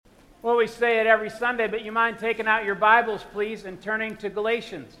we say it every Sunday, but you mind taking out your Bibles, please, and turning to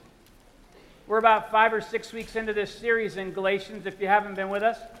Galatians. We're about 5 or 6 weeks into this series in Galatians, if you haven't been with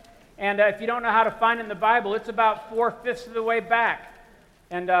us. And if you don't know how to find it in the Bible, it's about 4/5 of the way back.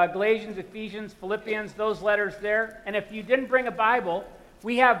 And Galatians, Ephesians, Philippians, those letters there. And if you didn't bring a Bible,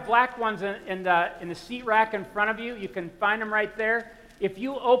 we have black ones in the seat rack in front of you. You can find them right there. If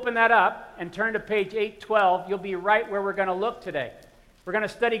you open that up and turn to page 812, you'll be right where we're going to look today. We're going to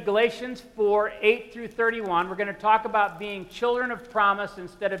study Galatians 4, 8 through 31. We're going to talk about being children of promise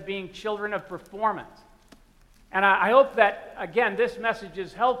instead of being children of performance. And I hope that, again, this message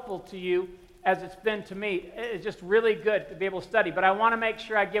is helpful to you as it's been to me. It's just really good to be able to study. But I want to make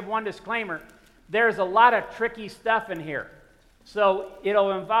sure I give one disclaimer. There's a lot of tricky stuff in here. So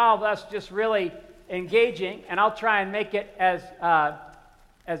it'll involve us just really engaging, and I'll try and make it as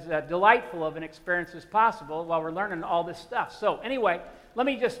delightful of an experience as possible while we're learning all this stuff. So anyway, let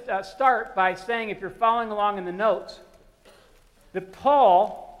me just start by saying, if you're following along in the notes, that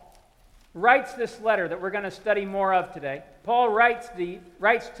Paul writes this letter that we're going to study more of today. Paul writes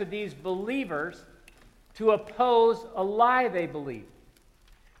to these believers to oppose a lie they believe.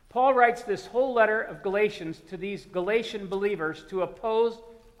 Paul writes this whole letter of Galatians to these Galatian believers to oppose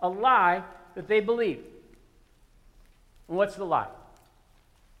a lie that they believe. And what's the lie?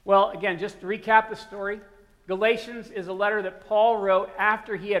 Well, again, just to recap the story, Galatians is a letter that Paul wrote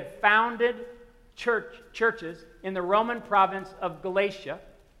after he had founded churches in the Roman province of Galatia.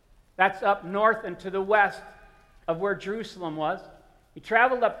 That's up north and to the west of where Jerusalem was. He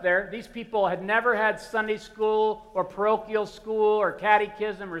traveled up there. These people had never had Sunday school or parochial school or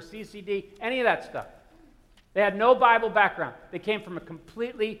catechism or CCD, any of that stuff. They had no Bible background. They came from a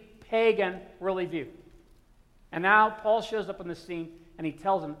completely pagan worldly view. And now Paul shows up on the scene, and he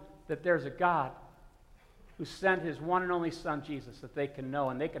tells them that there's a God who sent his one and only Son, Jesus, that they can know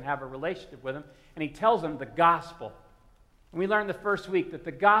and they can have a relationship with him. And he tells them the gospel. And we learned the first week that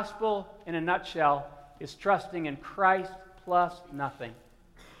the gospel, in a nutshell, is trusting in Christ plus nothing.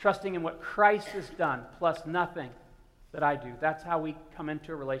 Trusting in what Christ has done plus nothing that I do. That's how we come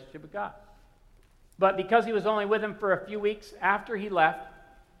into a relationship with God. But because he was only with them for a few weeks after he left,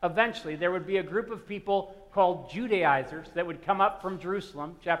 eventually there would be a group of people called Judaizers that would come up from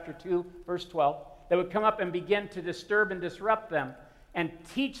Jerusalem, chapter 2, verse 12, that would come up and begin to disturb and disrupt them and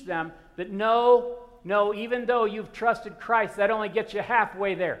teach them that no, even though you've trusted Christ, that only gets you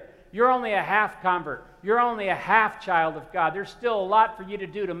halfway there. You're only a half convert. You're only a half child of God. There's still a lot for you to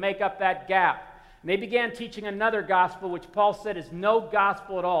do to make up that gap. And they began teaching another gospel, which Paul said is no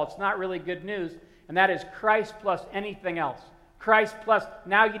gospel at all. It's not really good news, and that is Christ plus anything else. Christ plus,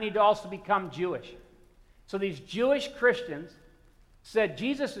 now you need to also become Jewish. So these Jewish Christians said,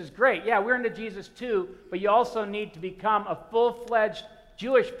 Jesus is great. Yeah, we're into Jesus too, but you also need to become a full-fledged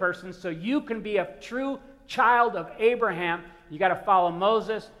Jewish person so you can be a true child of Abraham. You got to follow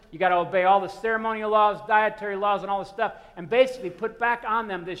Moses. You got to obey all the ceremonial laws, dietary laws, and all this stuff, and basically put back on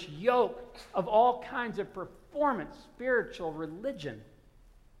them this yoke of all kinds of performance, spiritual religion.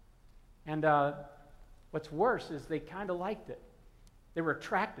 And what's worse is they kind of liked it. They were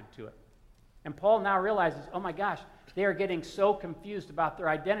attracted to it. And Paul now realizes, oh my gosh, they are getting so confused about their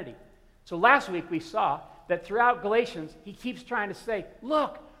identity. So last week we saw that throughout Galatians, he keeps trying to say,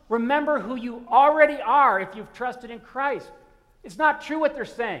 look, remember who you already are if you've trusted in Christ. It's not true what they're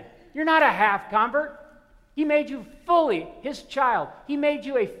saying. You're not a half convert. He made you fully his child. He made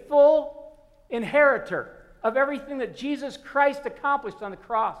you a full inheritor of everything that Jesus Christ accomplished on the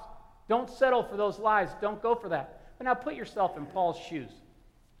cross. Don't settle for those lies. Don't go for that. But now put yourself in Paul's shoes.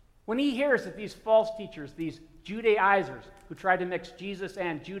 When he hears that these false teachers, these Judaizers who tried to mix Jesus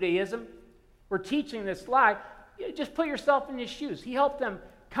and Judaism, were teaching this lie, just put yourself in his shoes. He helped them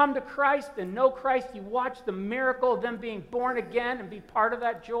come to Christ and know Christ. He watched the miracle of them being born again and be part of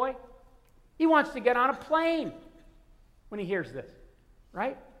that joy. He wants to get on a plane when he hears this,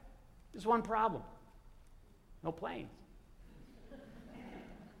 right? There's one problem. No planes.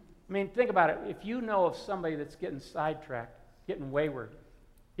 I mean, think about it. If you know of somebody that's getting sidetracked, getting wayward,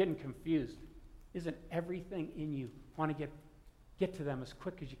 getting confused, isn't everything in you want to get to them as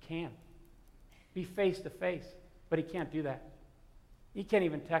quick as you can? Be face to face, but he can't do that. He can't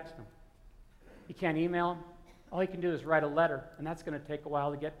even text them. He can't email them. All he can do is write a letter, and that's going to take a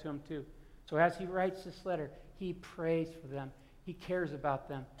while to get to him too. So as he writes this letter, he prays for them. He cares about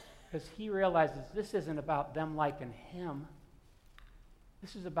them because he realizes this isn't about them liking him.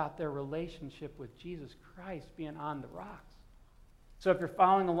 This is about their relationship with Jesus Christ being on the rocks. So if you're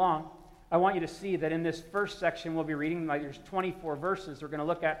following along, I want you to see that in this first section we'll be reading, like there's 24 verses we're going to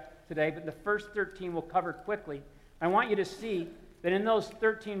look at today, but the first 13 we'll cover quickly. I want you to see that in those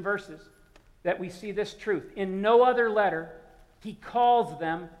 13 verses that we see this truth. In no other letter, he calls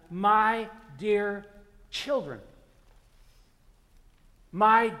them my dear children.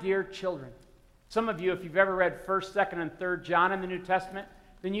 My dear children. Some of you, if you've ever read 1st, 2nd, and 3rd John in the New Testament,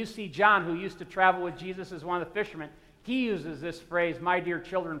 then you see John, who used to travel with Jesus as one of the fishermen. He uses this phrase, my dear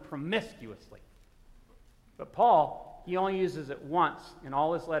children, promiscuously. But Paul, he only uses it once in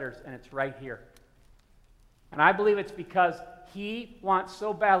all his letters, and it's right here. And I believe it's because he wants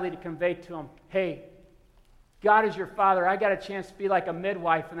so badly to convey to them, hey, God is your Father. I got a chance to be like a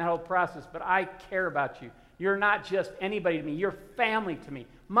midwife in that whole process, but I care about you. You're not just anybody to me. You're family to me.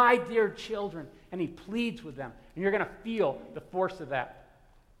 My dear children. And he pleads with them. And you're going to feel the force of that.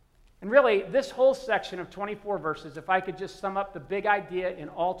 And really, this whole section of 24 verses, if I could just sum up the big idea in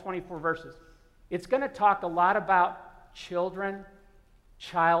all 24 verses, it's going to talk a lot about children,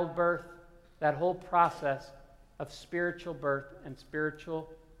 childbirth, that whole process of spiritual birth and spiritual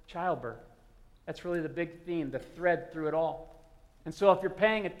childbirth. That's really the big theme, the thread through it all. And so if you're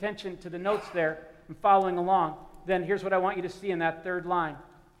paying attention to the notes there and following along, then here's what I want you to see in that third line.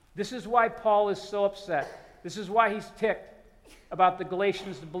 This is why Paul is so upset. This is why he's ticked about the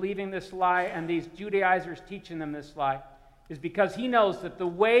Galatians believing this lie and these Judaizers teaching them this lie, is because he knows that the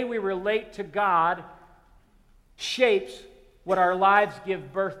way we relate to God shapes what our lives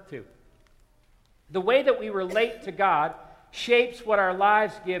give birth to. The way that we relate to God shapes what our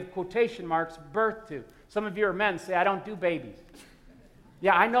lives give, quotation marks, birth to. Some of you are men, say, I don't do babies.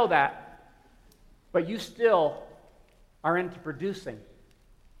 Yeah, I know that. But you still are into producing,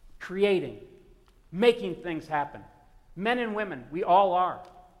 creating, making things happen. Men and women, we all are.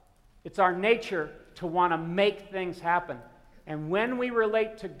 It's our nature to want to make things happen. And when we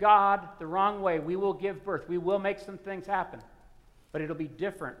relate to God the wrong way, we will give birth. We will make some things happen. But it'll be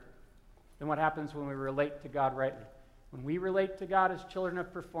different than what happens when we relate to God rightly. When we relate to God as children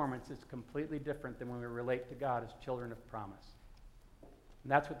of performance, it's completely different than when we relate to God as children of promise.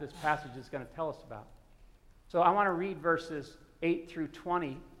 And that's what this passage is going to tell us about. So I want to read verses 8 through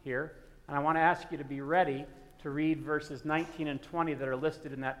 20 here, and I want to ask you to be ready to read verses 19 and 20 that are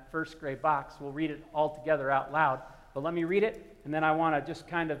listed in that first gray box. We'll read it all together out loud, but let me read it, and then I want to just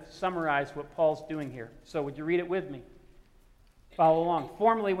kind of summarize what Paul's doing here. So would you read it with me? Follow along.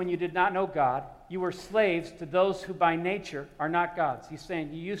 Formerly, when you did not know God, you were slaves to those who by nature are not gods. He's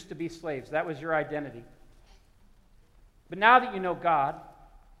saying you used to be slaves. That was your identity. But now that you know God,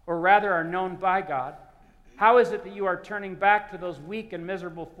 or rather are known by God, how is it that you are turning back to those weak and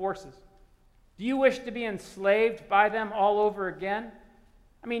miserable forces? Do you wish to be enslaved by them all over again?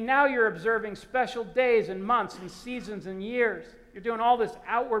 I mean, now you're observing special days and months and seasons and years. You're doing all this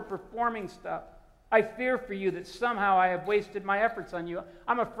outward performing stuff. I fear for you that somehow I have wasted my efforts on you.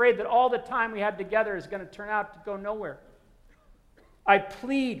 I'm afraid that all the time we had together is going to turn out to go nowhere. I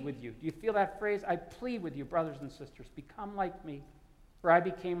plead with you. Do you feel that phrase? I plead with you, brothers and sisters, become like me, for I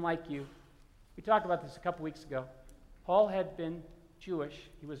became like you. We talked about this a couple weeks ago. Paul had been Jewish.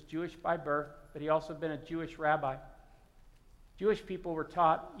 He was Jewish by birth, but he also had been a Jewish rabbi. Jewish people were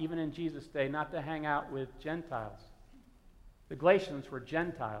taught, even in Jesus' day, not to hang out with Gentiles. The Galatians were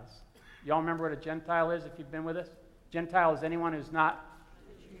Gentiles. Y'all remember what a Gentile is if you've been with us? Gentile is anyone who's not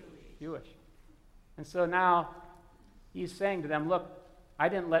Jewish. And so now he's saying to them, look, I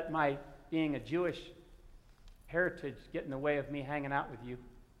didn't let my being a Jewish heritage get in the way of me hanging out with you.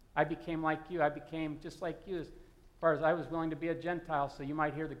 I became like you. I became just like you as far as I was willing to be a Gentile so you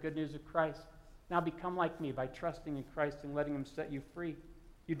might hear the good news of Christ. Now become like me by trusting in Christ and letting him set you free.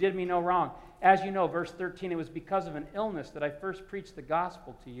 You did me no wrong. As you know, verse 13, it was because of an illness that I first preached the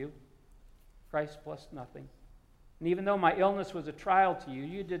gospel to you. Christ plus nothing. And even though my illness was a trial to you,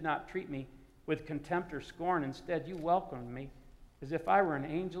 you did not treat me with contempt or scorn. Instead, you welcomed me as if I were an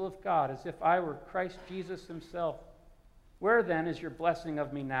angel of God, as if I were Christ Jesus himself. Where then is your blessing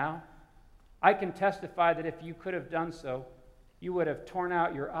of me now? I can testify that if you could have done so, you would have torn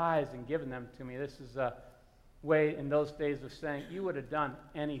out your eyes and given them to me. This is a way in those days of saying, you would have done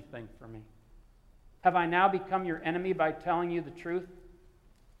anything for me. Have I now become your enemy by telling you the truth?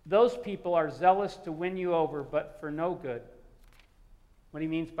 Those people are zealous to win you over, but for no good. What he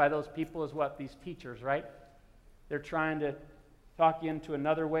means by those people is what? These teachers, right? They're trying to talk you into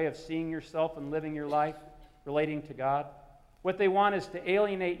another way of seeing yourself and living your life, relating to God. What they want is to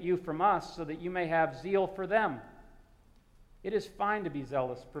alienate you from us so that you may have zeal for them. It is fine to be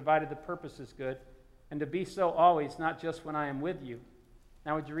zealous, provided the purpose is good, and to be so always, not just when I am with you.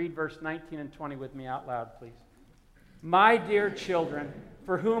 Now would you read verse 19 and 20 with me out loud, please? My dear children,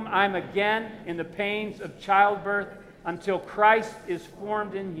 for whom I'm again in the pains of childbirth until Christ is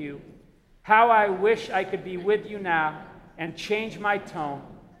formed in you, how I wish I could be with you now and change my tone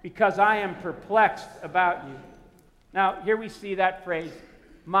because I am perplexed about you. Now, here we see that phrase,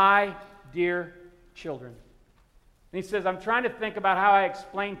 my dear children. And he says, I'm trying to think about how I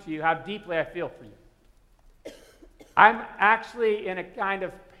explain to you how deeply I feel for you. I'm actually in a kind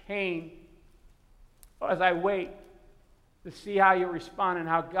of pain as I wait to see how you respond and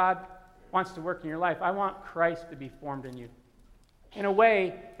how God wants to work in your life. I want Christ to be formed in you. In a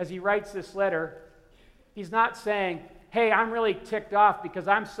way, as he writes this letter, he's not saying, hey, I'm really ticked off because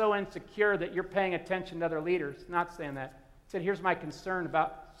I'm so insecure that you're paying attention to other leaders. He's not saying that. He said, here's my concern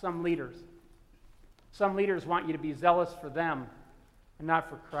about some leaders. Some leaders want you to be zealous for them and not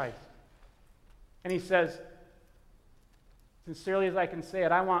for Christ. And he says, sincerely as I can say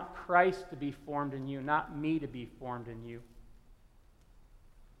it, I want Christ to be formed in you, not me to be formed in you.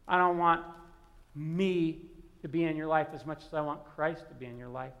 I don't want me to be in your life as much as I want Christ to be in your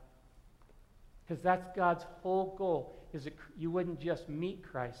life. Because that's God's whole goal, is that you wouldn't just meet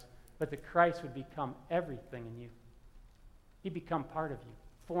Christ, but that Christ would become everything in you. He'd become part of you,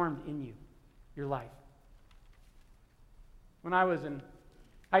 formed in you, your life. When I was in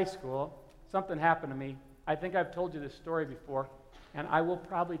high school, something happened to me. I think I've told you this story before, and I will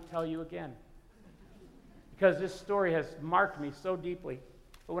probably tell you again. Because this story has marked me so deeply.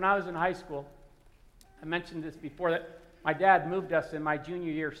 But when I was in high school, I mentioned this before, that my dad moved us in my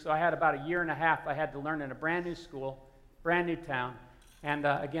junior year, so I had about a year and a half I had to learn in a brand new school, brand new town. And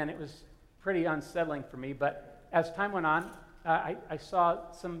again, it was pretty unsettling for me, but as time went on, I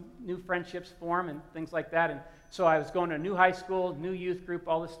saw some new friendships form and things like that, and so I was going to a new high school, new youth group,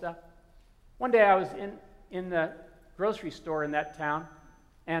 all this stuff. One day I was in the grocery store in that town,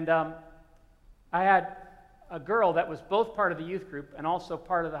 and I had a girl that was both part of the youth group and also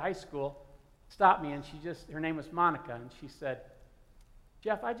part of the high school stop me, and her name was Monica, and she said,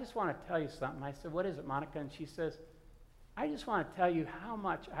 Jeff, I just want to tell you something. I said, what is it, Monica? And she says, I just want to tell you how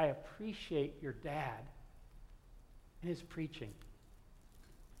much I appreciate your dad and his preaching.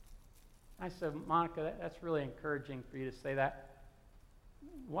 I said, Monica, that's really encouraging for you to say that.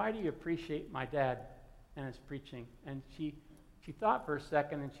 Why do you appreciate my dad and his preaching? And she thought for a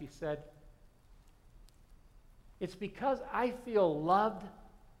second, and she said, it's because I feel loved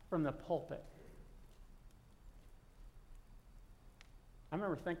from the pulpit. I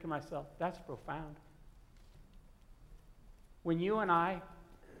remember thinking to myself, that's profound. When you and I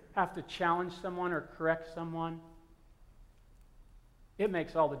have to challenge someone or correct someone, it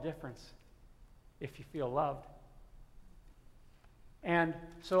makes all the difference if you feel loved. And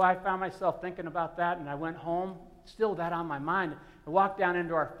so I found myself thinking about that, and I went home, still that on my mind. I walked down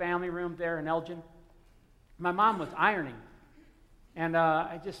into our family room there in Elgin. My mom was ironing. And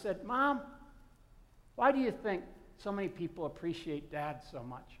I just said, Mom, why do you think so many people appreciate Dad so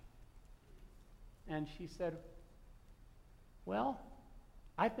much? And she said, well,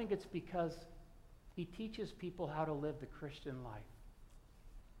 I think it's because he teaches people how to live the Christian life.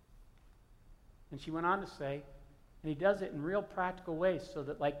 And she went on to say, and he does it in real practical ways so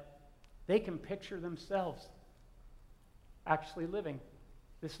that they can picture themselves actually living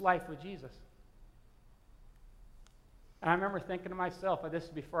this life with Jesus. And I remember thinking to myself, this is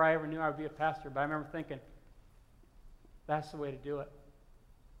before I ever knew I would be a pastor, but I remember thinking, that's the way to do it.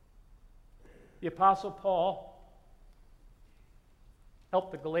 The Apostle Paul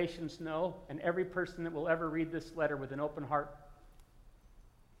helped the Galatians know, and every person that will ever read this letter with an open heart,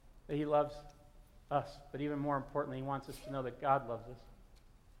 that he loves us, but even more importantly, he wants us to know that God loves us.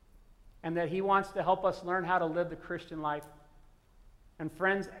 And that he wants to help us learn how to live the Christian life. And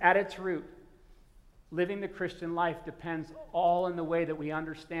friends, at its root, living the Christian life depends all in the way that we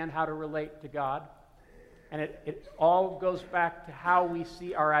understand how to relate to God. And it all goes back to how we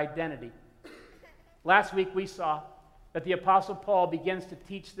see our identity. Last week we saw that the Apostle Paul begins to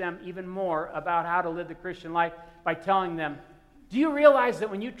teach them even more about how to live the Christian life by telling them, do you realize that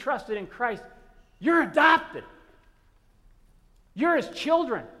when you trusted in Christ, you're adopted? You're his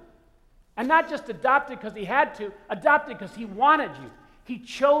children. And not just adopted because he had to, adopted because he wanted you. He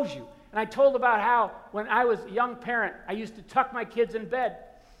chose you. And I told about how when I was a young parent, I used to tuck my kids in bed.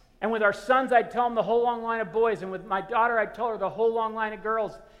 And with our sons, I'd tell them the whole long line of boys. And with my daughter, I'd tell her the whole long line of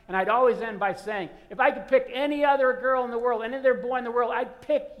girls. And I'd always end by saying, if I could pick any other girl in the world, any other boy in the world, I'd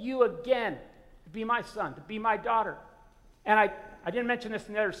pick you again to be my son, to be my daughter. And I didn't mention this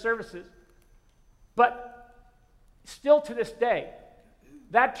in the other services, but still to this day,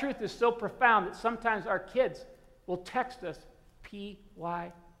 that truth is so profound that sometimes our kids will text us,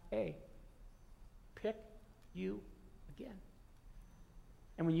 P-Y-A, pick you again.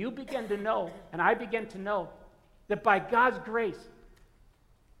 And when you begin to know, and I begin to know, that by God's grace,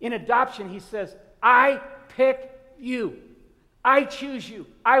 in adoption, he says, I pick you. I choose you.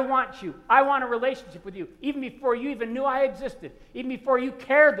 I want you. I want a relationship with you. Even before you even knew I existed, even before you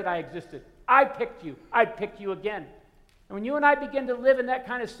cared that I existed, I picked you. I'd pick you again. And when you and I begin to live in that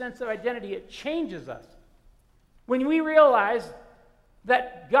kind of sense of identity, it changes us. When we realize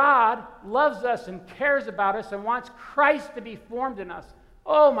that God loves us and cares about us and wants Christ to be formed in us,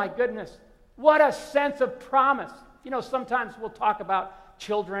 oh my goodness, what a sense of promise. You know, sometimes we'll talk about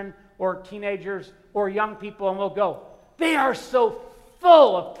children or teenagers or young people and we'll go, they are so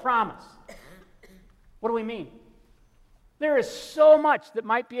full of promise. What do we mean? There is so much that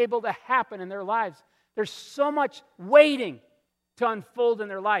might be able to happen in their lives. There's so much waiting to unfold in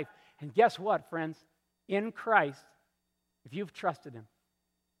their life. And guess what, friends? In Christ, if you've trusted Him,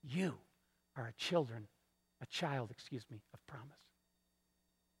 you are a child, of promise.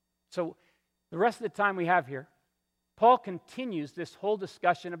 So the rest of the time we have here, Paul continues this whole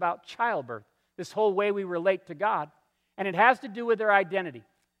discussion about childbirth, this whole way we relate to God, and it has to do with their identity.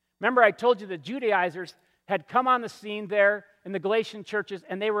 Remember, I told you the Judaizers had come on the scene there in the Galatian churches,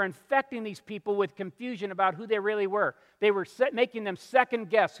 and they were infecting these people with confusion about who they really were. They were making them second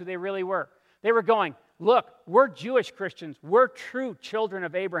guess who they really were. They were going, look, we're Jewish Christians. We're true children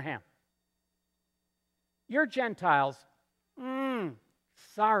of Abraham. You're Gentiles.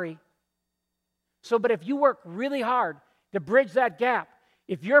 Sorry. So, but if you work really hard to bridge that gap,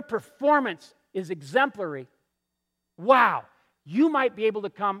 if your performance is exemplary, wow, you might be able to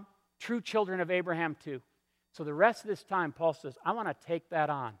become true children of Abraham too. So the rest of this time, Paul says, I want to take that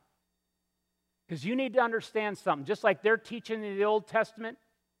on. Because you need to understand something. Just like they're teaching you the Old Testament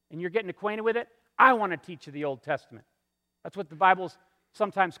and you're getting acquainted with it, I want to teach you the Old Testament. That's what the Bible's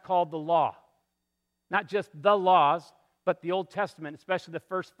sometimes called the law. Not just the laws, but the Old Testament, especially the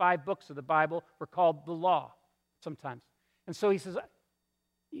first 5 books of the Bible, were called the law sometimes. And so he says,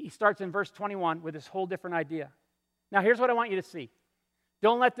 he starts in verse 21 with this whole different idea. Now here's what I want you to see.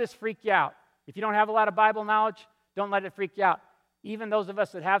 Don't let this freak you out. If you don't have a lot of Bible knowledge, don't let it freak you out. Even those of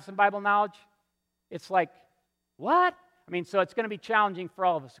us that have some Bible knowledge, it's like, what? I mean, so it's going to be challenging for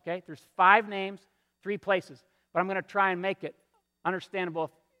all of us, okay? There's 5 names, 3 places, but I'm going to try and make it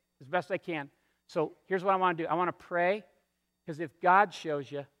understandable as best I can. So here's what I want to do. I want to pray, because if God shows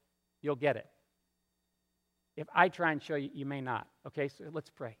you, you'll get it. If I try and show you, you may not. Okay, so let's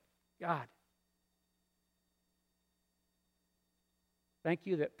pray. God, thank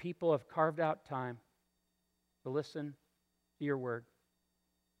you that people have carved out time to listen to your word.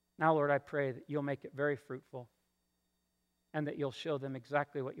 Now, Lord, I pray that you'll make it very fruitful and that you'll show them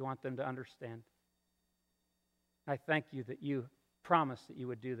exactly what you want them to understand. I thank you that you promised that you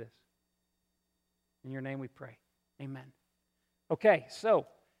would do this. In your name we pray. Amen. Okay, so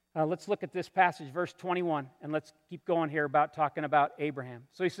let's look at this passage, verse 21, and let's keep going here about talking about Abraham.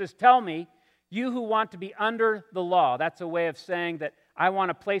 So he says, tell me, you who want to be under the law. That's a way of saying that I want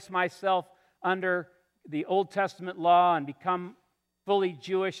to place myself under the Old Testament law and become fully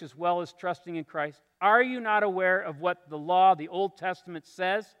Jewish as well as trusting in Christ. Are you not aware of what the law, the Old Testament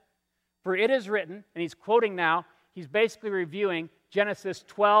says? For it is written, and he's quoting now, he's basically reviewing Genesis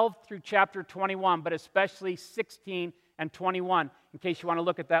 12 through chapter 21, but especially 16 and 21, in case you want to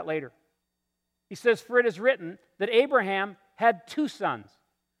look at that later. He says, for it is written that Abraham had 2 sons,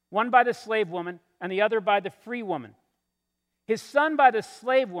 one by the slave woman and the other by the free woman. His son by the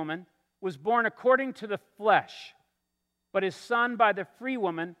slave woman was born according to the flesh, but his son by the free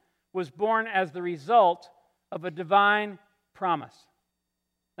woman was born as the result of a divine promise.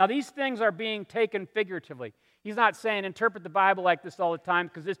 Now, these things are being taken figuratively. He's not saying interpret the Bible like this all the time,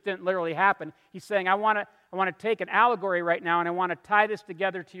 because this didn't literally happen. He's saying I want to take an allegory right now and I want to tie this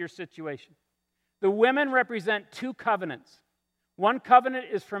together to your situation. The women represent 2 covenants. One covenant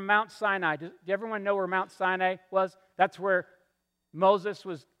is from Mount Sinai. Does everyone know where Mount Sinai was? That's where Moses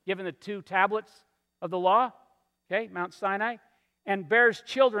was given the 2 tablets of the law. Okay, Mount Sinai. And bears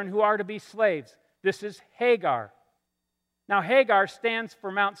children who are to be slaves. This is Hagar. Now, Hagar stands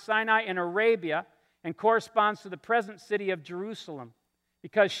for Mount Sinai in Arabia and corresponds to the present city of Jerusalem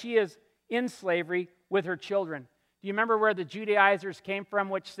because she is in slavery with her children. Do you remember where the Judaizers came from?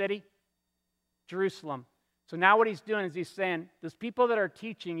 Which city? Jerusalem. So now what he's doing is he's saying, those people that are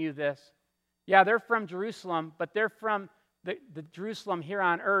teaching you this, yeah, they're from Jerusalem, but they're from the Jerusalem here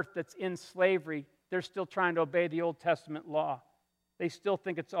on earth that's in slavery. They're still trying to obey the Old Testament law. They still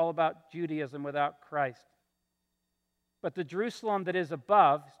think it's all about Judaism without Christ. But the Jerusalem that is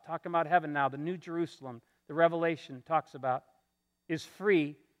above, he's talking about heaven now, the new Jerusalem, the Revelation talks about, is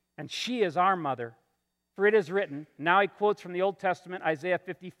free, and she is our mother. For it is written, now he quotes from the Old Testament, Isaiah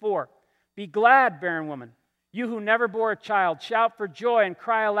 54, be glad, barren woman, you who never bore a child, shout for joy and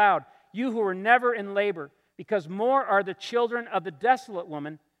cry aloud, you who were never in labor, because more are the children of the desolate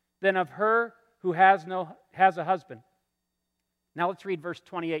woman than of her who has a husband. Now let's read verse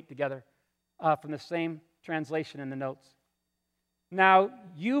 28 together from the same translation in the notes. Now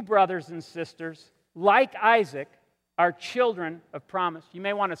you, brothers and sisters, like Isaac, are children of promise. You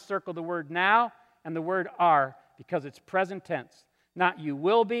may want to circle the word now and the word are, because it's present tense. Not you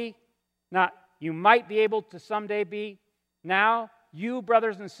will be, not you might be able to someday be. Now you,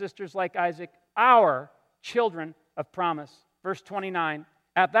 brothers and sisters, like Isaac, are children of promise. Verse 29,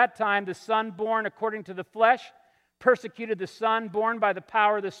 at that time the son born according to the flesh persecuted the son born by the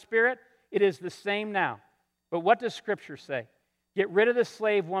power of the Spirit. It is the same now. But what does Scripture say? Get rid of the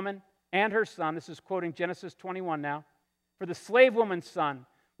slave woman and her son. This is quoting Genesis 21 now. For the slave woman's son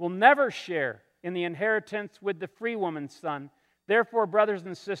will never share in the inheritance with the free woman's son. Therefore, brothers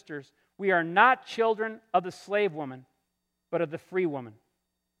and sisters, we are not children of the slave woman, but of the free woman.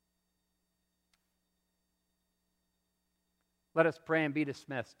 Let us pray and be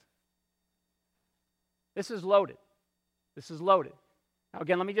dismissed. This is loaded. This is loaded. Now,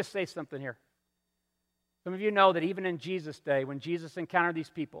 again, let me just say something here. Some of you know that even in Jesus' day, when Jesus encountered these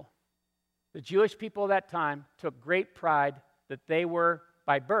people, the Jewish people of that time took great pride that they were,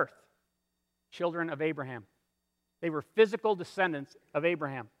 by birth, children of Abraham. They were physical descendants of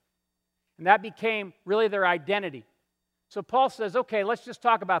Abraham. And that became really their identity. So Paul says, okay, let's just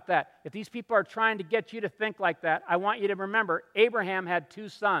talk about that. If these people are trying to get you to think like that, I want you to remember Abraham had 2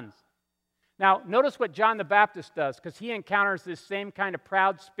 sons. Now, notice what John the Baptist does, because he encounters this same kind of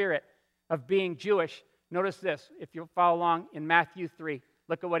proud spirit of being Jewish. Notice this, if you'll follow along in Matthew 3.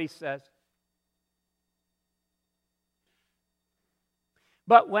 Look at what he says.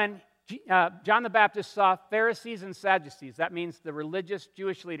 But when John the Baptist saw Pharisees and Sadducees, that means the religious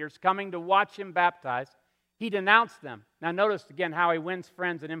Jewish leaders, coming to watch him baptize, he denounced them. Now notice again how he wins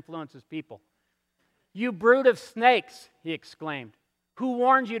friends and influences people. You brood of snakes, he exclaimed. Who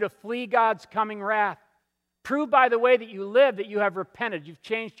warned you to flee God's coming wrath? Prove by the way that you live that you have repented. You've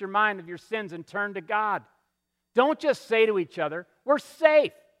changed your mind of your sins and turned to God. Don't just say to each other, we're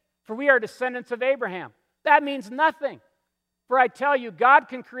safe, for we are descendants of Abraham. That means nothing. For I tell you, God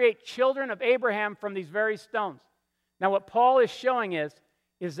can create children of Abraham from these very stones. Now what Paul is showing is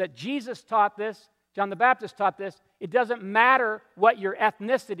that Jesus taught this, John the Baptist taught this. It doesn't matter what your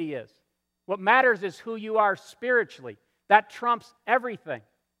ethnicity is. What matters is who you are spiritually. That trumps everything.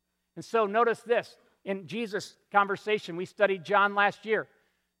 And so notice this. In Jesus' conversation, we studied John last year.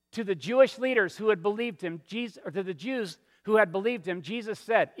 To the Jewish leaders who had believed him, or to the Jews who had believed him, Jesus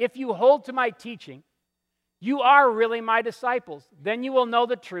said, if you hold to my teaching, you are really my disciples. Then you will know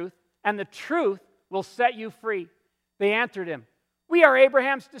the truth, and the truth will set you free. They answered him, we are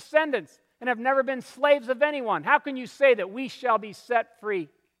Abraham's descendants and have never been slaves of anyone. How can you say that we shall be set free?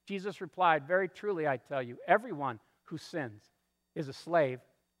 Jesus replied, very truly I tell you, everyone who sins is a slave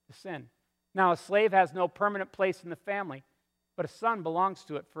to sin. Now, a slave has no permanent place in the family, but a son belongs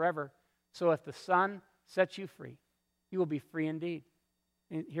to it forever. So if the Son sets you free, you will be free indeed.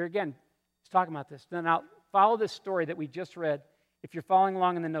 And here again, he's talking about this. Now, follow this story that we just read if you're following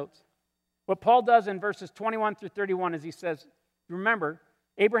along in the notes. What Paul does in verses 21 through 31 is he says, remember,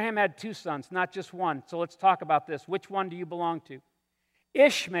 Abraham had 2 sons, not just one. So let's talk about this. Which one do you belong to?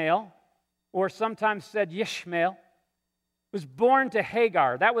 Ishmael, or sometimes said Yishmael, was born to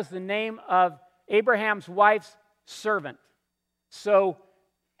Hagar. That was the name of Abraham's wife's servant. So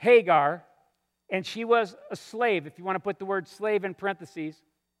Hagar, and she was a slave, if you want to put the word slave in parentheses.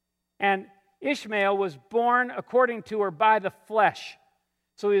 And Ishmael was born according to or by the flesh.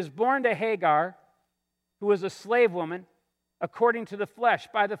 So he was born to Hagar, who was a slave woman, according to the flesh,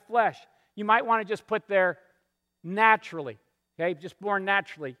 by the flesh. You might want to just put there naturally, okay? Just born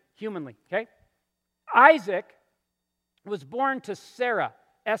naturally, humanly, okay? Isaac was born to Sarah,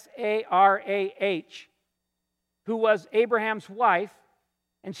 S-A-R-A-H, who was Abraham's wife,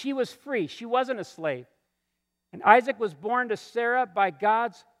 and she was free. She wasn't a slave. And Isaac was born to Sarah by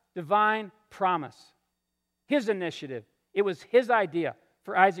God's divine promise. His initiative. It was his idea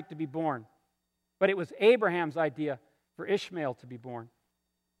for Isaac to be born. But it was Abraham's idea for Ishmael to be born.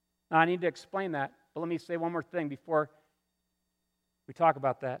 Now, I need to explain that, but let me say one more thing before we talk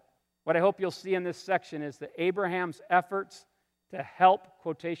about that. What I hope you'll see in this section is that Abraham's efforts to help,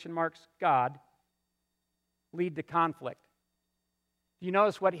 quotation marks, God, lead to conflict. Do you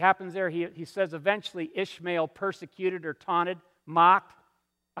notice what happens there? He says eventually Ishmael persecuted or taunted, mocked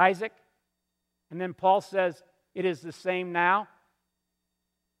Isaac. And then Paul says it is the same now.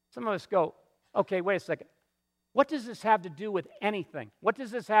 Some of us go, okay, wait a second. What does this have to do with anything? What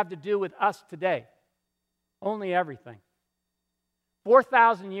does this have to do with us today? Only everything.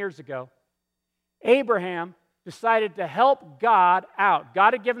 4,000 years ago, Abraham decided to help God out.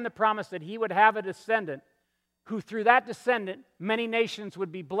 God had given the promise that he would have a descendant who, through that descendant, many nations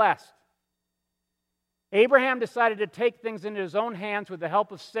would be blessed. Abraham decided to take things into his own hands with the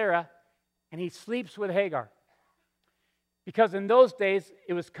help of Sarah, and he sleeps with Hagar. Because in those days,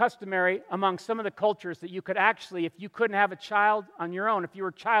 it was customary among some of the cultures that you could actually, if you couldn't have a child on your own, if you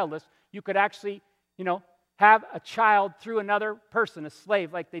were childless, you could actually, have a child through another person, a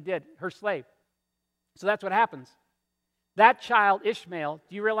slave, like they did, her slave. So that's what happens. That child, Ishmael,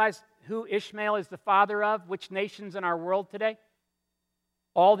 do you realize who Ishmael is the father of? Which nations in our world today?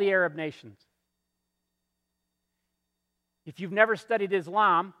 All the Arab nations. If you've never studied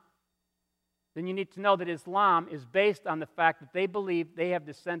Islam, then you need to know that Islam is based on the fact that they believe they have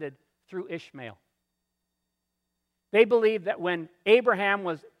descended through Ishmael. They believe that when Abraham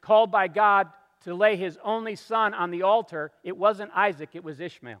was called by God to lay his only son on the altar, it wasn't Isaac, it was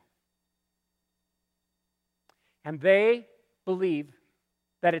Ishmael. And they believe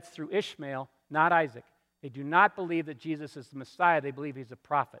that it's through Ishmael, not Isaac. They do not believe that Jesus is the Messiah. They believe he's a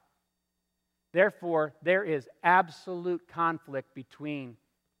prophet. Therefore, there is absolute conflict between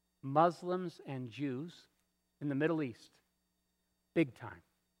Muslims and Jews in the Middle East. Big time.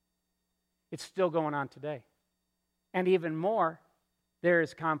 It's still going on today. And even more, there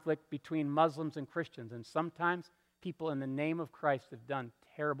is conflict between Muslims and Christians. And sometimes people in the name of Christ have done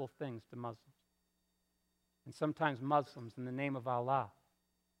terrible things to Muslims. And sometimes Muslims in the name of Allah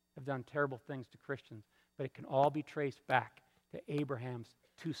have done terrible things to Christians. But it can all be traced back to Abraham's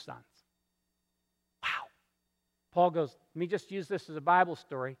two sons. Wow. Paul goes, let me just use this as a Bible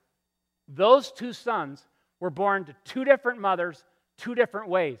story. Those two sons were born to two different mothers, two different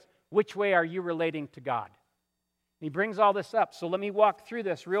ways. Which way are you relating to God? And he brings all this up. So let me walk through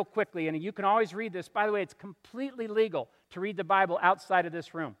this real quickly. And you can always read this. By the way, it's completely legal to read the Bible outside of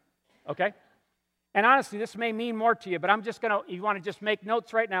this room. Okay? And honestly, this may mean more to you, but I'm just going to, you want to just make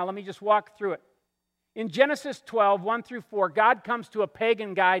notes right now, let me just walk through it. In Genesis 12, 1 through 4, God comes to a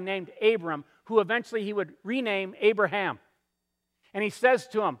pagan guy named Abram, who eventually he would rename Abraham. And he says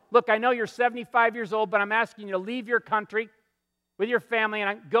to him, look, I know you're 75 years old, but I'm asking you to leave your country with your family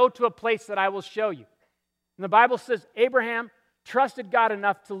and go to a place that I will show you. And the Bible says Abraham trusted God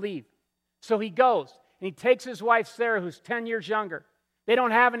enough to leave. So he goes, and he takes his wife Sarah, who's 10 years younger. They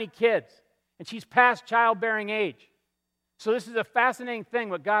don't have any kids, and she's past childbearing age. So this is a fascinating thing,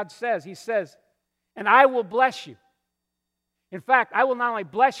 what God says. He says, and I will bless you. In fact, I will not only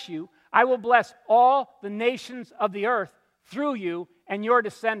bless you, I will bless all the nations of the earth through you and your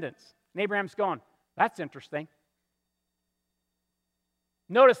descendants. And Abraham's going, that's interesting.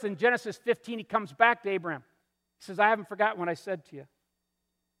 Notice in Genesis 15, he comes back to Abraham. He says, I haven't forgotten what I said to you.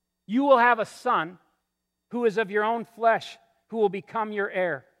 You will have a son who is of your own flesh, who will become your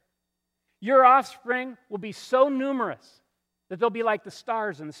heir. Your offspring will be so numerous that they'll be like the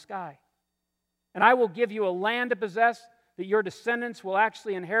stars in the sky. And I will give you a land to possess that your descendants will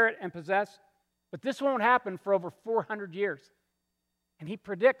actually inherit and possess. But this won't happen for over 400 years. And he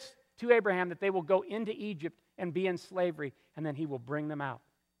predicts to Abraham that they will go into Egypt and be in slavery, and then he will bring them out.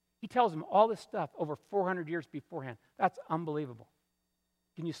 He tells him all this stuff over 400 years beforehand. That's unbelievable.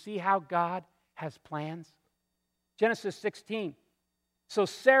 Can you see how God has plans? Genesis 16. So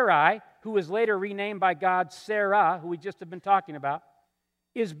Sarai, who was later renamed by God Sarah, who we just have been talking about,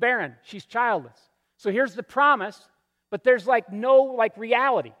 is barren. She's childless. So here's the promise, but there's no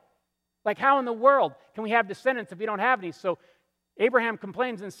reality. Like, how in the world can we have descendants if we don't have any? So Abraham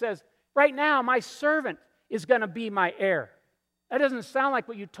complains and says, right now my servant is going to be my heir. That doesn't sound like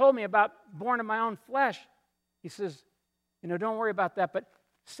what you told me about born of my own flesh. He says, don't worry about that, but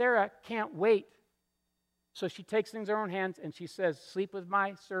Sarah can't wait. So she takes things in her own hands and she says, sleep with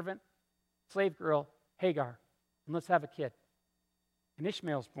my servant, slave girl, Hagar, and let's have a kid. And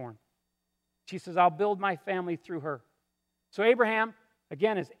Ishmael's born. She says, I'll build my family through her. So Abraham,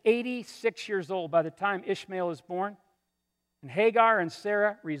 again, is 86 years old by the time Ishmael is born. And Hagar and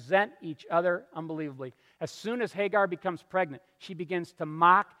Sarah resent each other unbelievably. As soon as Hagar becomes pregnant, she begins to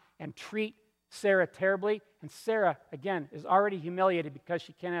mock and treat Sarah terribly. And Sarah, again, is already humiliated because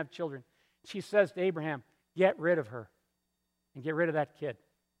she can't have children. She says to Abraham, get rid of her and get rid of that kid.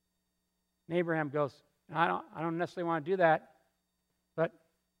 And Abraham goes, I don't necessarily want to do that. But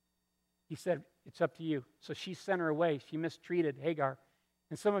he said, it's up to you. So she sent her away. She mistreated Hagar.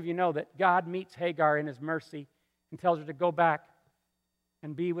 And some of you know that God meets Hagar in his mercy and tells her to go back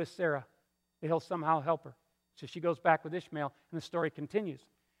and be with Sarah, that he'll somehow help her. So she goes back with Ishmael, and the story continues.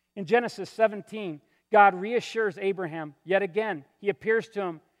 In Genesis 17, God reassures Abraham yet again. He appears to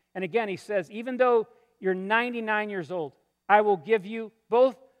him, and again he says, even though you're 99 years old, I will give you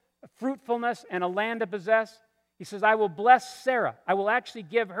both fruitfulness and a land to possess. He says, I will bless Sarah. I will actually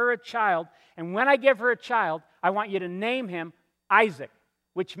give her a child. And when I give her a child, I want you to name him Isaac,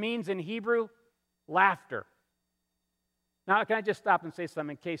 which means in Hebrew, laughter. Now, can I just stop and say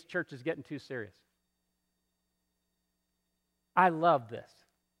something in case church is getting too serious? I love this.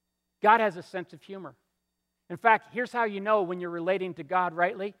 God has a sense of humor. In fact, here's how you know when you're relating to God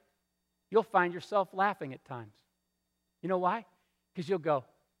rightly. You'll find yourself laughing at times. You know why? Because you'll go,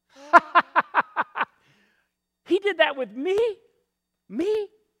 He did that with me? Me?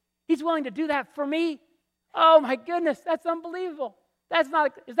 He's willing to do that for me? Oh my goodness, that's unbelievable.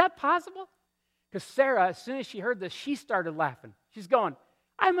 Is that possible? Because Sarah, as soon as she heard this, she started laughing. She's going,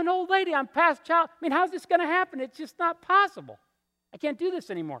 I'm an old lady, I'm past child. I mean, how's this going to happen? It's just not possible. I can't do this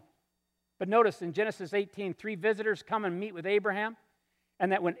anymore. But notice in Genesis 18, 3 visitors come and meet with Abraham,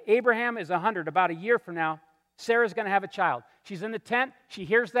 and that when Abraham is 100, about a year from now, Sarah's going to have a child. She's in the tent. She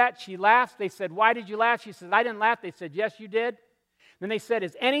hears that. She laughs. They said, why did you laugh? She says, I didn't laugh. They said, yes, you did. Then they said,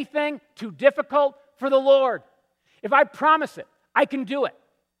 is anything too difficult for the Lord? If I promise it, I can do it.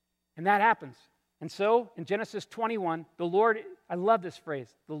 And that happens. And so in Genesis 21, the Lord, I love this phrase,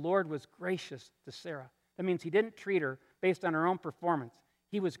 the Lord was gracious to Sarah. That means he didn't treat her based on her own performance.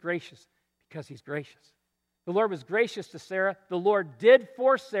 He was gracious because he's gracious. The Lord was gracious to Sarah. The Lord did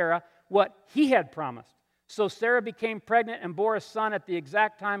for Sarah what he had promised. So Sarah became pregnant and bore a son at the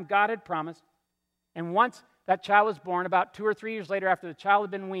exact time God had promised. And once that child was born, about 2 or 3 years later after the child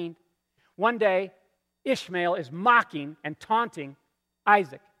had been weaned, one day Ishmael is mocking and taunting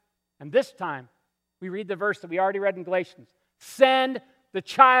Isaac. And this time, we read the verse that we already read in Galatians. Send the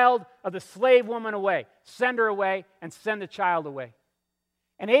child of the slave woman away. Send her away and send the child away.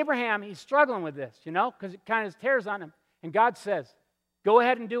 And Abraham, he's struggling with this, because it kind of tears on him. And God says, go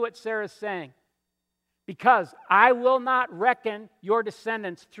ahead and do what Sarah's saying. Because I will not reckon your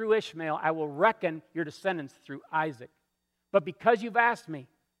descendants through Ishmael. I will reckon your descendants through Isaac. But because you've asked me,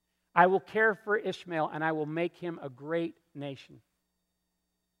 I will care for Ishmael and I will make him a great nation.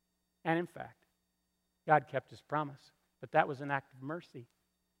 And in fact, God kept his promise. But that was an act of mercy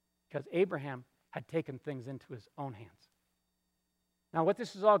because Abraham had taken things into his own hands. Now, what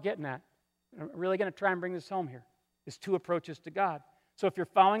this is all getting at, I'm really going to try and bring this home here, is 2 approaches to God. So if you're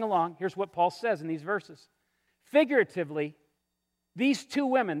following along, here's what Paul says in these verses. Figuratively, these 2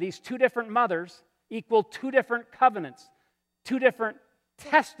 women, these 2 different mothers, equal 2 different covenants, 2 different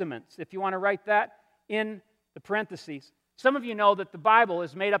testaments, if you want to write that in the parentheses. Some of you know that the Bible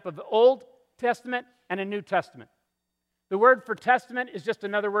is made up of the Old Testament and a New Testament. The word for testament is just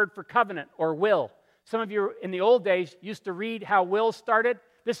another word for covenant or will. Some of you in the old days used to read how wills started.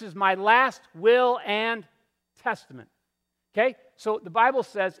 This is my last will and testament. Okay? So the Bible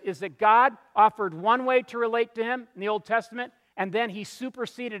says is that God offered one way to relate to him in the Old Testament, and then he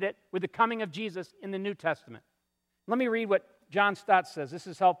superseded it with the coming of Jesus in the New Testament. Let me read what John Stott says. This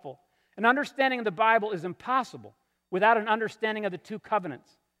is helpful. An understanding of the Bible is impossible without an understanding of the 2 covenants.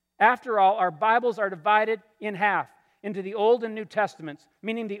 After all, our Bibles are divided in half into the Old and New Testaments,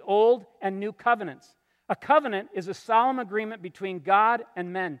 meaning the Old and New Covenants. A covenant is a solemn agreement between God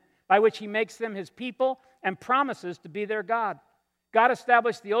and men by which he makes them his people and promises to be their God. God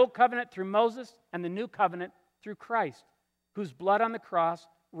established the Old Covenant through Moses and the New Covenant through Christ, whose blood on the cross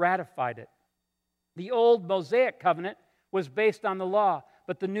ratified it. The old Mosaic covenant was based on the law,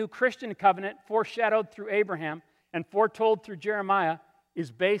 but the new Christian covenant, foreshadowed through Abraham and foretold through Jeremiah,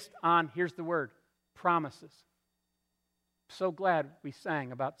 is based on, here's the word, promises. So glad we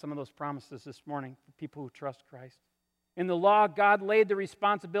sang about some of those promises this morning for people who trust Christ. In the law, God laid the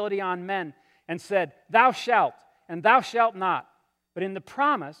responsibility on men and said, thou shalt, and thou shalt not. But in the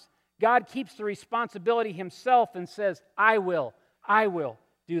promise, God keeps the responsibility himself and says, I will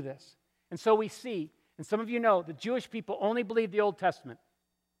do this. And so we see, and some of you know, the Jewish people only believe the Old Testament.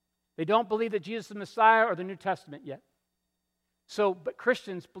 They don't believe that Jesus is the Messiah or the New Testament yet. But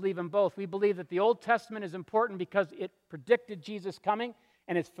Christians believe in both. We believe that the Old Testament is important because it predicted Jesus coming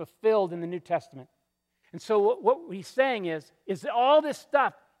and it's fulfilled in the New Testament. And so what he's saying is that all this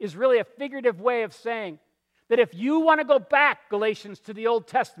stuff is really a figurative way of saying that if you want to go back, Galatians, to the Old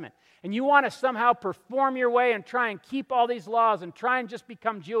Testament, and you want to somehow perform your way and try and keep all these laws and try and just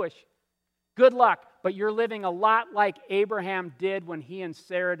become Jewish, good luck. But you're living a lot like Abraham did when he and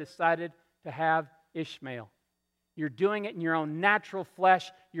Sarah decided to have Ishmael. You're doing it in your own natural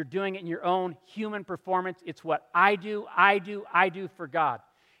flesh. You're doing it in your own human performance. It's what I do for God.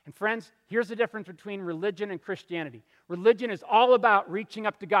 And friends, here's the difference between religion and Christianity. Religion is all about reaching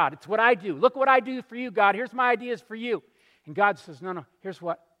up to God. It's what I do. Look what I do for you, God. Here's my ideas for you. And God says, no, here's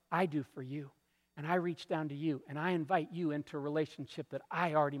what I do for you. and I reach down to you, and I invite you into a relationship that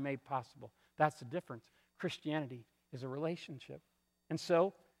I already made possible. That's the difference. Christianity is a relationship. And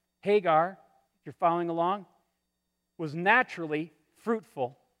so, Hagar, if you're following along, was naturally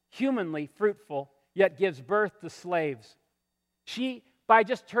fruitful, humanly fruitful, yet gives birth to slaves. She, by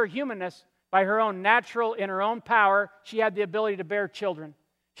just her humanness, by her own natural, in her own power, she had the ability to bear children.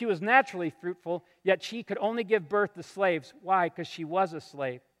 She was naturally fruitful, yet she could only give birth to slaves. Why? Because she was a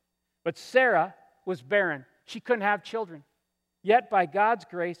slave. But Sarah was barren. She couldn't have children. Yet by God's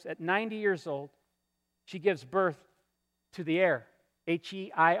grace, at 90 years old, she gives birth to the heir,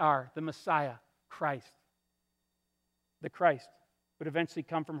 H-E-I-R, the Messiah, Christ. The Christ would eventually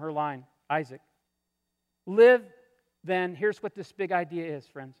come from her line, Isaac. Live, then, here's what this big idea is,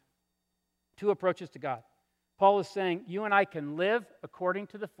 friends. Two approaches to God. Paul is saying you and I can live according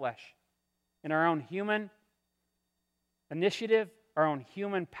to the flesh in our own human initiative, our own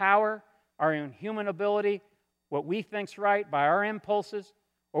human power, our own human ability, what we think's right, by our impulses,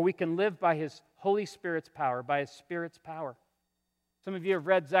 or we can live by His Holy Spirit's power, by His Spirit's power. Some of you have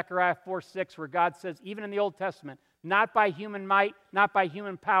read Zechariah 4:6, where God says, even in the Old Testament, not by human might, not by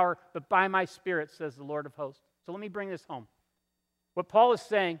human power, but by my Spirit, says the Lord of hosts. So let me bring this home. What Paul is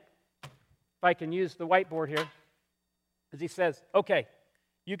saying, if I can use the whiteboard here, is he says, okay,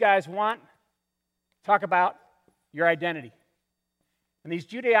 you guys talk about your identity. And these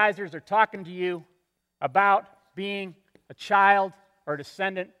Judaizers are talking to you about being a child or a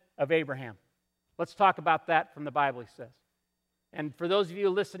descendant of Abraham. Let's talk about that from the Bible, he says. And for those of you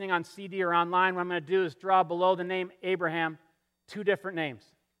listening on CD or online, what I'm going to do is draw below the name Abraham two different names.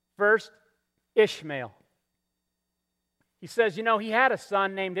 First, Ishmael. He says, he had a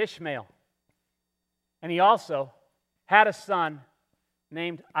son named Ishmael. And he also had a son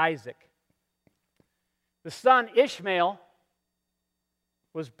named Isaac. The son Ishmael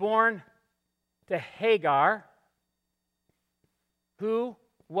was born to Hagar, who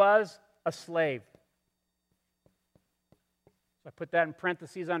was a slave. So I put that in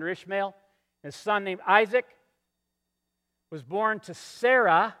parentheses under Ishmael. His son named Isaac was born to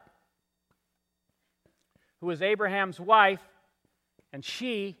Sarah, who was Abraham's wife, and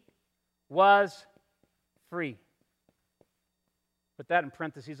she was free. Put that in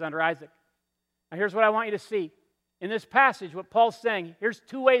parentheses under Isaac. Now here's what I want you to see. In this passage, what Paul's saying, here's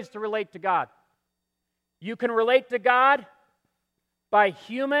two ways to relate to God. You can relate to God by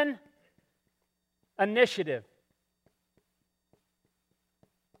human initiative.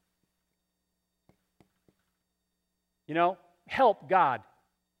 Help God.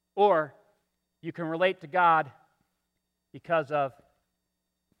 Or you can relate to God because of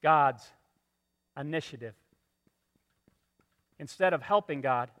God's initiative. Instead of helping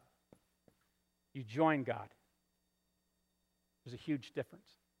God, you join God. There's a huge difference.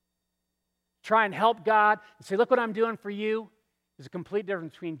 Try and help God and say, look what I'm doing for you. There's a complete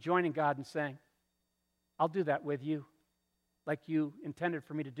difference between joining God and saying, I'll do that with you like you intended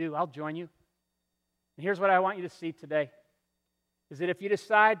for me to do. I'll join you. And here's what I want you to see today, is that if you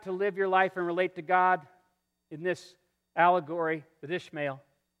decide to live your life and relate to God in this allegory with Ishmael,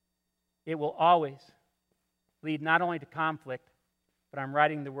 it will always lead not only to conflict, but I'm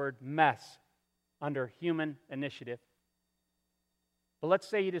writing the word mess under human initiative. But let's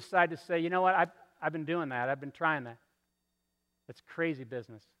say you decide to say, you know what, I've been doing that. I've been trying that. That's crazy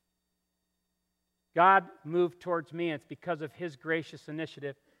business. God moved towards me, and it's because of His gracious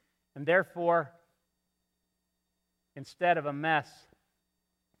initiative. And therefore, instead of a mess,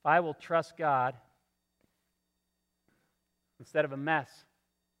 if I will trust God, instead of a mess,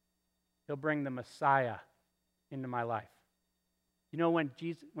 He'll bring the Messiah into my life.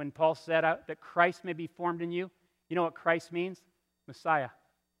 When Paul said that Christ may be formed in you, you know what Christ means? Messiah.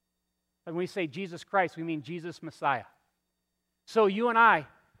 And when we say Jesus Christ, we mean Jesus Messiah. So you and I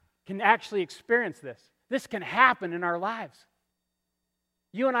can actually experience this. This can happen in our lives.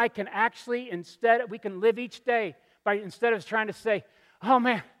 You and I can actually, we can live each day instead of trying to say, oh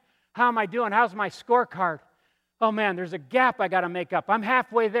man, how am I doing? How's my scorecard? Oh man, there's a gap I got to make up. I'm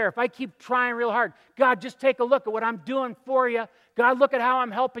halfway there. If I keep trying real hard, God, just take a look at what I'm doing for you. God, look at how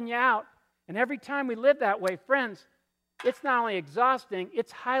I'm helping you out. And every time we live that way, friends, it's not only exhausting,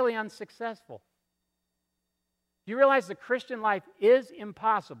 it's highly unsuccessful. Do you realize the Christian life is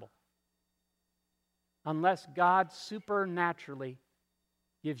impossible unless God supernaturally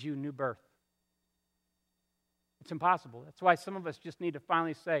gives you new birth? It's impossible. That's why some of us just need to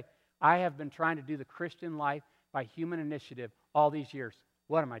finally say, I have been trying to do the Christian life by human initiative all these years.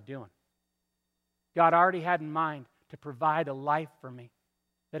 What am I doing? God already had in mind to provide a life for me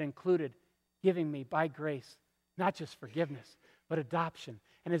that included giving me by grace not just forgiveness, but adoption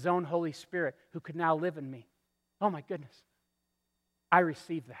and His own Holy Spirit who could now live in me. Oh my goodness. I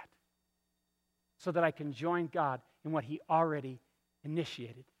receive that so that I can join God in what He already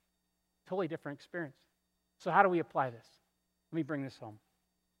initiated. Totally different experience. So how do we apply this? Let me bring this home.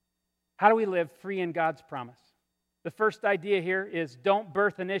 How do we live free in God's promise? The first idea here is don't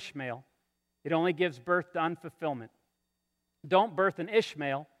birth an Ishmael. It only gives birth to unfulfillment. Don't birth an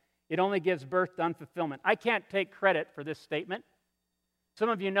Ishmael. It only gives birth to unfulfillment. I can't take credit for this statement. Some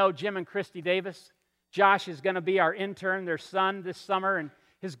of you know Jim and Christy Davis. Josh is going to be our intern, their son, this summer, and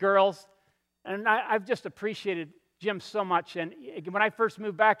his girls. And I've just appreciated Jim so much. And when I first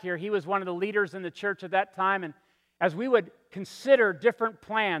moved back here, he was one of the leaders in the church at that time. And as we would consider different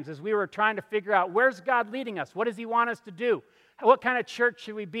plans, as we were trying to figure out where's God leading us, what does He want us to do, what kind of church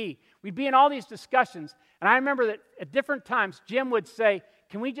should we be? We'd be in all these discussions. And I remember that at different times, Jim would say,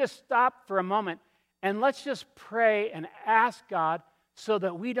 can we just stop for a moment and let's just pray and ask God so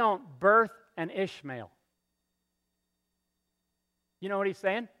that we don't birth an Ishmael? You know what he's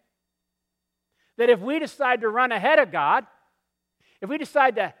saying? That if we decide to run ahead of God, if we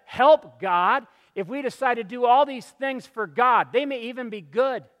decide to help God, if we decide to do all these things for God, they may even be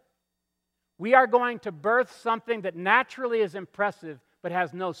good, we are going to birth something that naturally is impressive but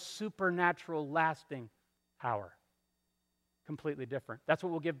has no supernatural lasting power. Completely different. That's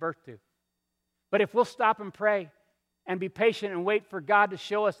what we'll give birth to. But if we'll stop and pray and be patient and wait for God to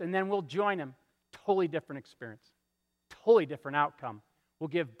show us and then we'll join Him, totally different experience. Totally different outcome. We'll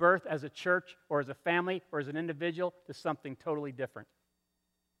give birth as a church or as a family or as an individual to something totally different.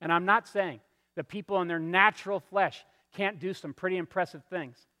 And I'm not saying that people in their natural flesh can't do some pretty impressive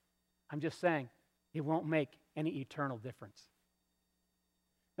things. I'm just saying it won't make any eternal difference.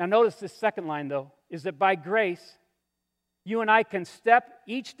 Now notice this second line, though, is that by grace, you and I can step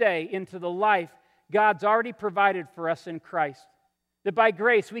each day into the life God's already provided for us in Christ. That by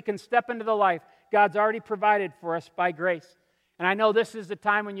grace, we can step into the life God's already provided for us by grace. And I know this is the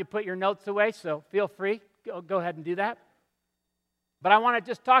time when you put your notes away, so feel free. Go ahead and do that. But I want to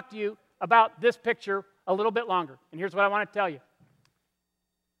just talk to you about this picture a little bit longer. And here's what I want to tell you.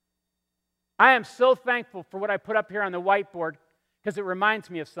 I am so thankful for what I put up here on the whiteboard because it reminds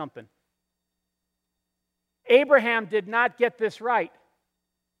me of something. Abraham did not get this right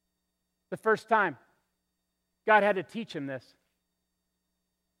the first time. God had to teach him this.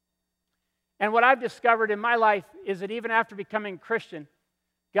 And what I've discovered in my life is that even after becoming a Christian,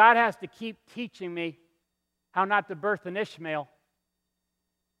 God has to keep teaching me how not to birth an Ishmael,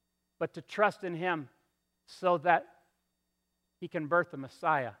 but to trust in Him so that He can birth a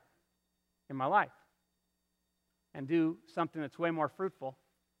Messiah in my life and do something that's way more fruitful.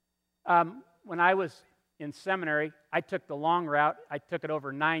 When I was in seminary, I took the long route. I took it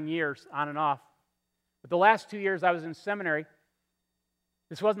over 9 years on and off. But the last 2 years I was in seminary,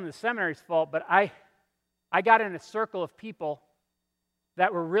 this wasn't the seminary's fault, but I got in a circle of people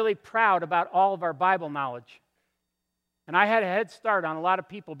that were really proud about all of our Bible knowledge. And I had a head start on a lot of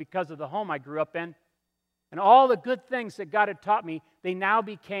people because of the home I grew up in. And all the good things that God had taught me, they now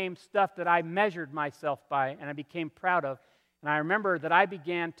became stuff that I measured myself by and I became proud of. And I remember that I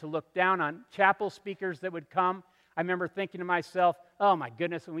began to look down on chapel speakers that would come. I remember thinking to myself, oh my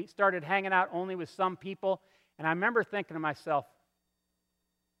goodness, and we started hanging out only with some people. And I remember thinking to myself,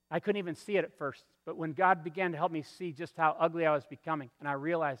 I couldn't even see it at first, but when God began to help me see just how ugly I was becoming, and I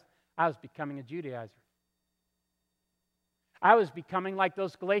realized I was becoming a Judaizer. I was becoming like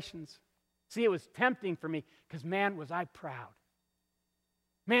those Galatians. See, it was tempting for me because, man, was I proud.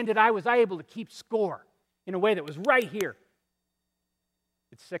 Man, was I able to keep score in a way that was right here.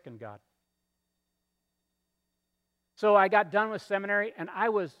 It sickened God. So I got done with seminary, and I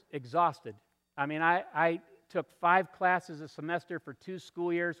was exhausted. I mean, I took 5 classes a semester for 2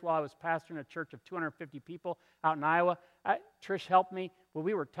 school years while I was pastoring a church of 250 people out in Iowa. Trish helped me. Well,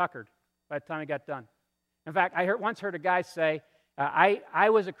 we were tuckered by the time I got done. In fact, I once heard a guy say, I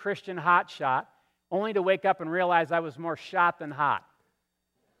was a Christian hotshot, only to wake up and realize I was more shot than hot.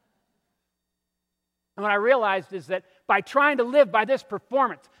 And what I realized is that by trying to live by this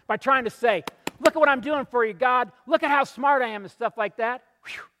performance, by trying to say, look at what I'm doing for you, God, look at how smart I am and stuff like that,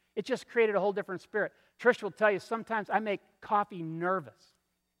 whew, it just created a whole different spirit. Trish will tell you sometimes I make coffee nervous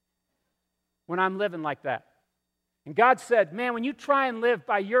when I'm living like that. And God said, man, when you try and live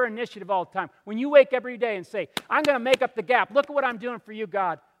by your initiative all the time, when you wake every day and say, I'm going to make up the gap, look at what I'm doing for you,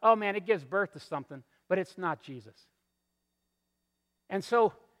 God. Oh, man, it gives birth to something, but it's not Jesus. And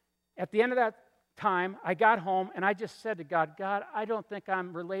so at the end of that time, I got home and I just said to God, God, I don't think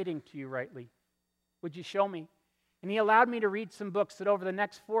I'm relating to you rightly. Would you show me? And He allowed me to read some books that over the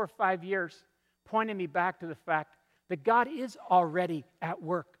next 4 or 5 years pointed me back to the fact that God is already at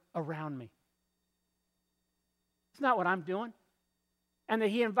work around me. It's not what I'm doing. And that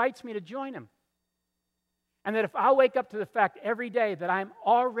He invites me to join Him. And that if I'll wake up to the fact every day that I'm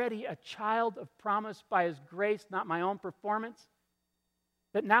already a child of promise by His grace, not my own performance,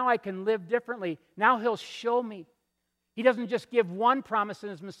 that now I can live differently. Now He'll show me. He doesn't just give one promise in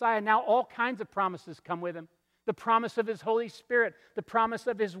His Messiah. Now all kinds of promises come with Him. The promise of His Holy Spirit, the promise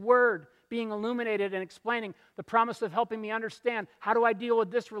of His Word being illuminated and explaining, the promise of helping me understand, how do I deal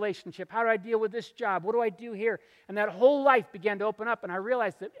with this relationship? How do I deal with this job? What do I do here? And that whole life began to open up, and I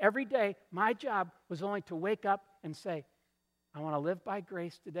realized that every day my job was only to wake up and say, I want to live by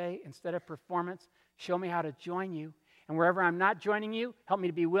grace today instead of performance. Show me how to join You. And wherever I'm not joining You, help me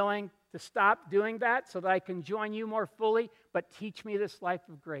to be willing to stop doing that so that I can join You more fully, but teach me this life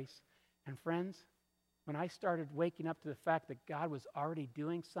of grace. And friends, when I started waking up to the fact that God was already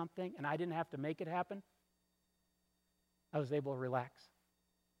doing something and I didn't have to make it happen, I was able to relax.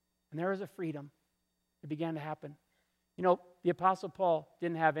 And there was a freedom that began to happen. You know, the Apostle Paul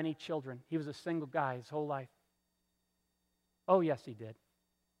didn't have any children. He was a single guy his whole life. Oh, yes, he did.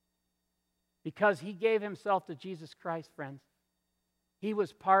 Because he gave himself to Jesus Christ, friends. He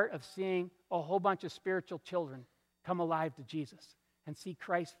was part of seeing a whole bunch of spiritual children come alive to Jesus and see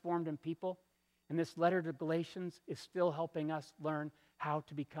Christ formed in people. And this letter to Galatians is still helping us learn how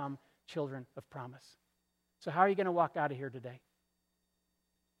to become children of promise. So how are you going to walk out of here today?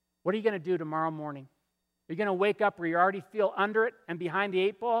 What are you going to do tomorrow morning? Are you going to wake up where you already feel under it and behind the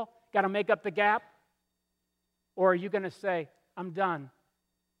 8 ball? Got to make up the gap? Or are you going to say, I'm done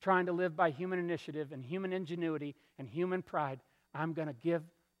trying to live by human initiative and human ingenuity and human pride. I'm going to give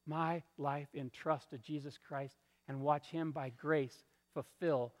my life in trust to Jesus Christ and watch Him by grace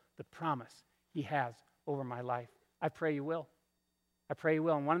fulfill the promise He has over my life. I pray you will. I pray you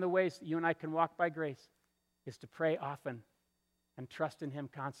will. And one of the ways that you and I can walk by grace is to pray often and trust in Him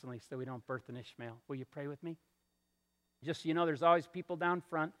constantly so we don't birth an Ishmael. Will you pray with me? Just so you know, there's always people down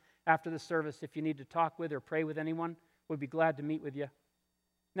front after the service. If you need to talk with or pray with anyone, we'd be glad to meet with you.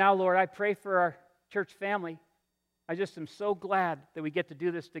 Now, Lord, I pray for our church family. I just am so glad that we get to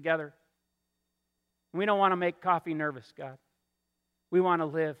do this together. We don't want to make coffee nervous, God. We want to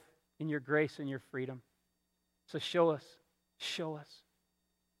live in Your grace and Your freedom. So show us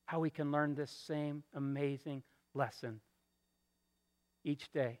how we can learn this same amazing lesson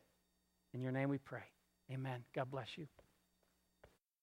each day. In Your name we pray. Amen. God bless you.